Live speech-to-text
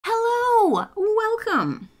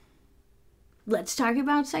welcome. Let's talk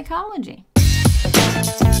about psychology.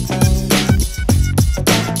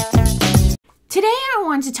 Today I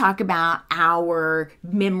want to talk about our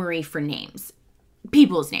memory for names.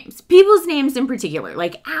 People's names in particular,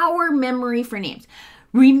 like our memory for names.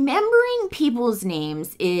 Remembering people's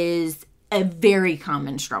names is a very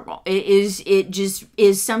common struggle. It just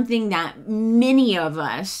is something that many of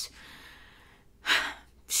us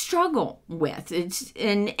struggle with.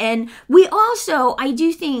 And we also, I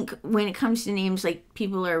do think when it comes to names, like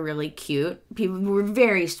people are really cute. We're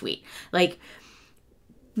very sweet. Like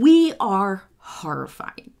we are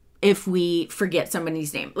horrified if we forget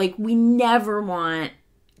somebody's name. Like we never want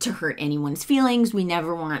to hurt anyone's feelings. We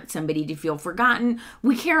never want somebody to feel forgotten.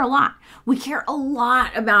 We care a lot. We care a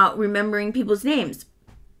lot about remembering people's names.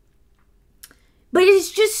 But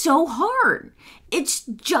it's just so hard. It's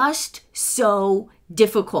just so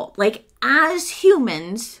difficult. Like as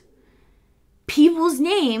humans, people's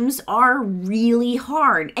names are really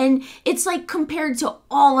hard. And it's like compared to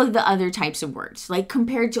all of the other types of words,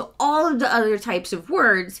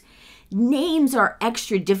 names are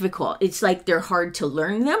extra difficult. It's like they're hard to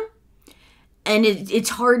learn them and it's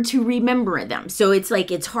hard to remember them. So it's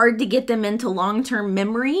like it's hard to get them into long-term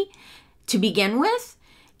memory to begin with.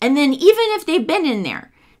 And then even if they've been in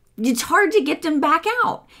there, it's hard to get them back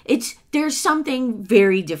out. There's something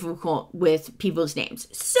very difficult with people's names.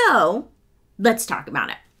 So let's talk about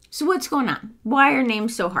it. So what's going on? Why are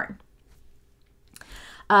names so hard?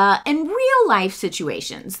 In real life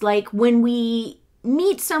situations, like when we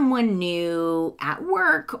meet someone new at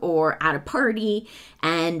work or at a party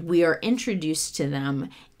and we are introduced to them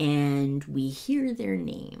and we hear their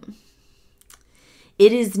name,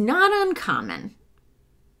 it is not uncommon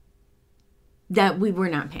that we were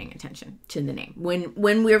not paying attention to the name.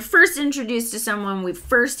 When we're first introduced to someone, we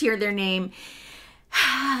first hear their name,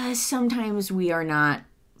 sometimes we are not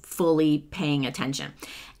fully paying attention.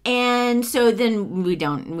 And so then we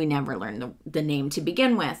never learn the name to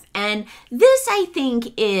begin with. And this, I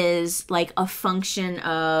think, is like a function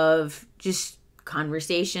of just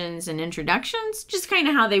conversations and introductions, just kind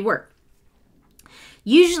of how they work.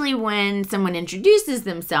 Usually when someone introduces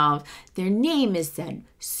themselves, their name is said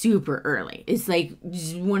super early. It's like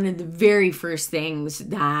one of the very first things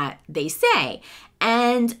that they say.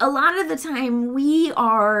 And a lot of the time we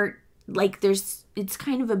are like, it's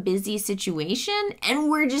kind of a busy situation and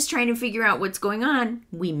we're just trying to figure out what's going on.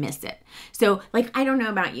 We miss it. So like, I don't know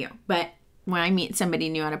about you, but when I meet somebody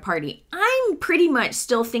new at a party, I'm pretty much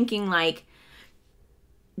still thinking like,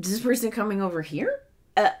 is this person coming over here?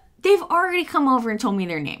 They've already come over and told me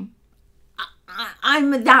their name.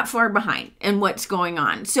 I'm that far behind in what's going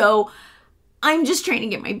on. So I'm just trying to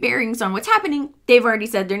get my bearings on what's happening. They've already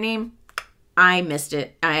said their name. I missed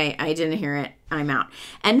it. I didn't hear it. I'm out.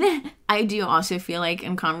 And then I do also feel like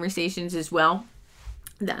in conversations as well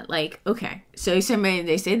that like, okay, so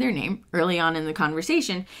they say their name early on in the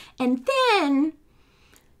conversation and then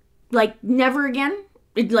like never again.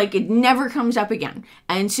 It never comes up again.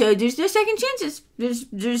 And so there's no second chances.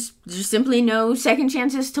 There's simply no second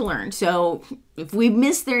chances to learn. So if we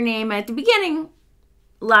miss their name at the beginning,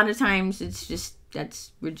 a lot of times it's just,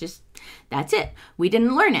 that's it. We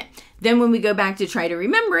didn't learn it. Then when we go back to try to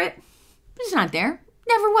remember it, it's not there.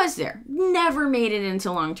 Never was there. Never made it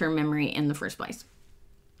into long-term memory in the first place.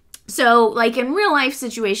 So like in real life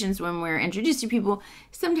situations when we're introduced to people,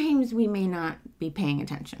 sometimes we may not be paying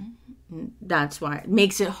attention. That's why it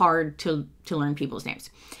makes it hard to learn people's names.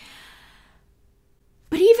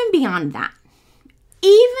 But even beyond that,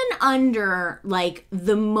 even under like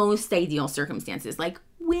the most ideal circumstances, like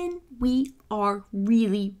when we are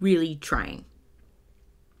really, really trying,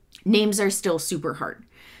 names are still super hard.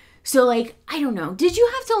 So like, I don't know, did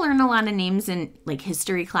you have to learn a lot of names in like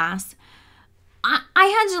history class? I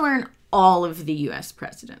had to learn all of the US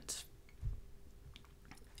presidents.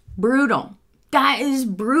 Brutal. That is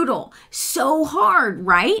brutal. So hard,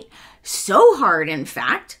 right? So hard, in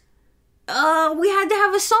fact. We had to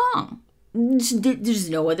have a song. There's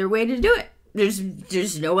no other way to do it.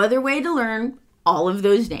 There's no other way to learn all of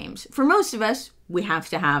those names. For most of us, we have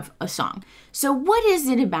to have a song. So what is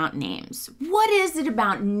it about names? What is it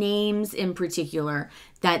about names in particular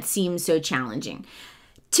that seems so challenging?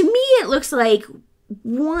 To me, it looks like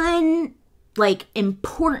one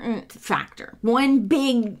important factor, one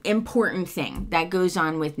big important thing that goes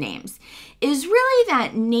on with names is really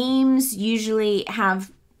that names usually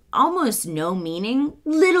have almost no meaning,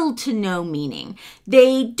 little to no meaning.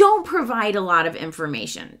 They don't provide a lot of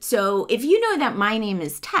information. So if you know that my name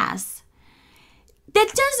is Tess,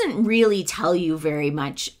 that doesn't really tell you very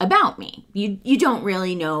much about me. You don't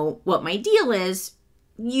really know what my deal is.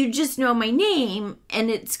 you just know my name, and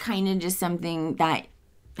it's kind of just something that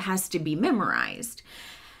has to be memorized.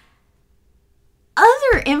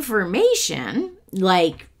 Other information,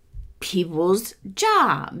 like people's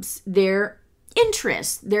jobs, their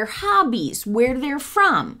interests, their hobbies, where they're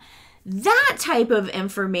from, that type of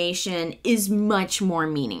information is much more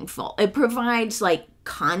meaningful. It provides like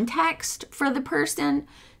context for the person.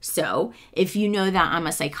 So if you know that I'm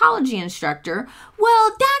a psychology instructor,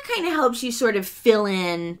 well, that kind of helps you sort of fill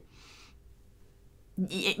in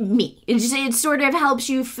me. It sort of helps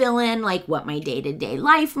you fill in like what my day-to-day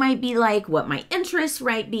life might be like, what my interests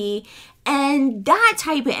might be. And that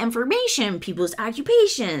type of information, people's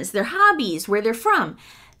occupations, their hobbies, where they're from,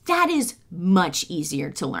 that is much easier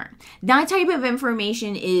to learn. That type of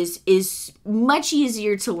information is much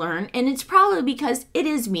easier to learn, and it's probably because it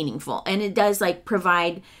is meaningful and it does like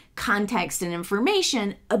provide context and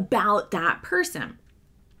information about that person.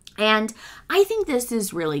 And I think this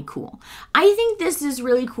is really cool. I think this is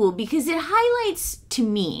really cool because it highlights to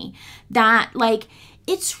me that like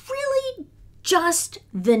it's really just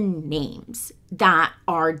the names that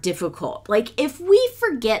are difficult. Like if we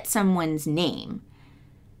forget someone's name,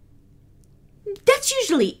 that's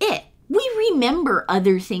usually it. We remember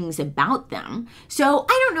other things about them. So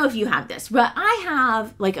I don't know if you have this, but I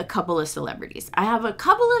have like a couple of celebrities. I have a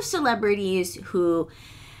couple of celebrities who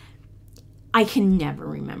I can never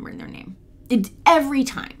remember their name. Every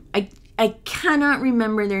time. I cannot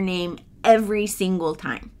remember their name every single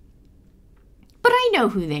time. But I know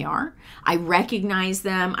who they are. I recognize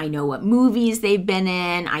them. I know what movies they've been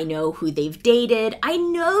in. I know who they've dated. I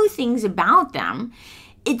know things about them.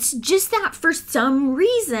 It's just that for some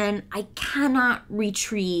reason, I cannot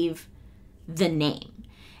retrieve the name.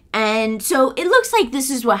 And so it looks like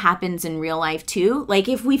this is what happens in real life too. Like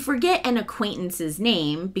if we forget an acquaintance's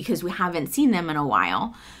name because we haven't seen them in a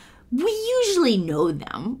while, we usually know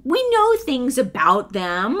them. We know things about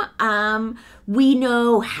them. We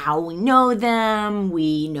know how we know them.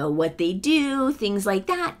 We know what they do, things like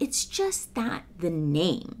that. It's just that the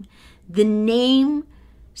name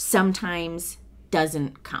sometimes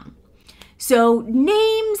doesn't come. So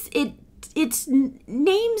names, it's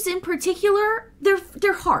names in particular,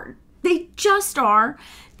 they're hard. They just are.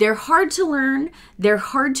 They're hard to learn. They're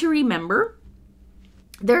hard to remember.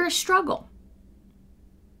 They're a struggle.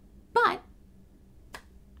 But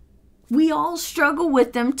we all struggle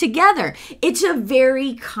with them together. It's a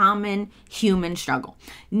very common human struggle.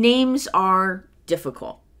 Names are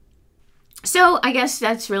difficult. So I guess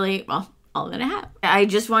that's really, well, all that I have. I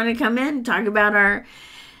just want to come in and talk about our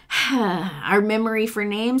memory for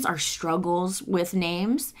names, our struggles with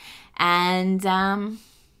names, and that's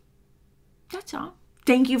all.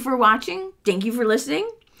 Thank you for watching. Thank you for listening.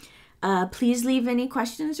 Please leave any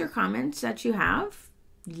questions or comments that you have.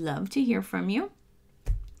 Love to hear from you.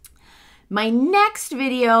 My next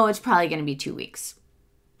video is probably going to be 2 weeks.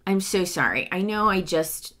 I'm so sorry. I know I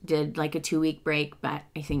just did like a 2-week break, but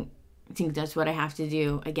I think that's what I have to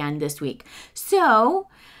do again this week. So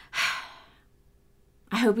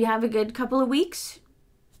I hope you have a good couple of weeks.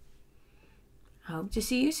 I hope to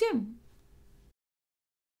see you soon.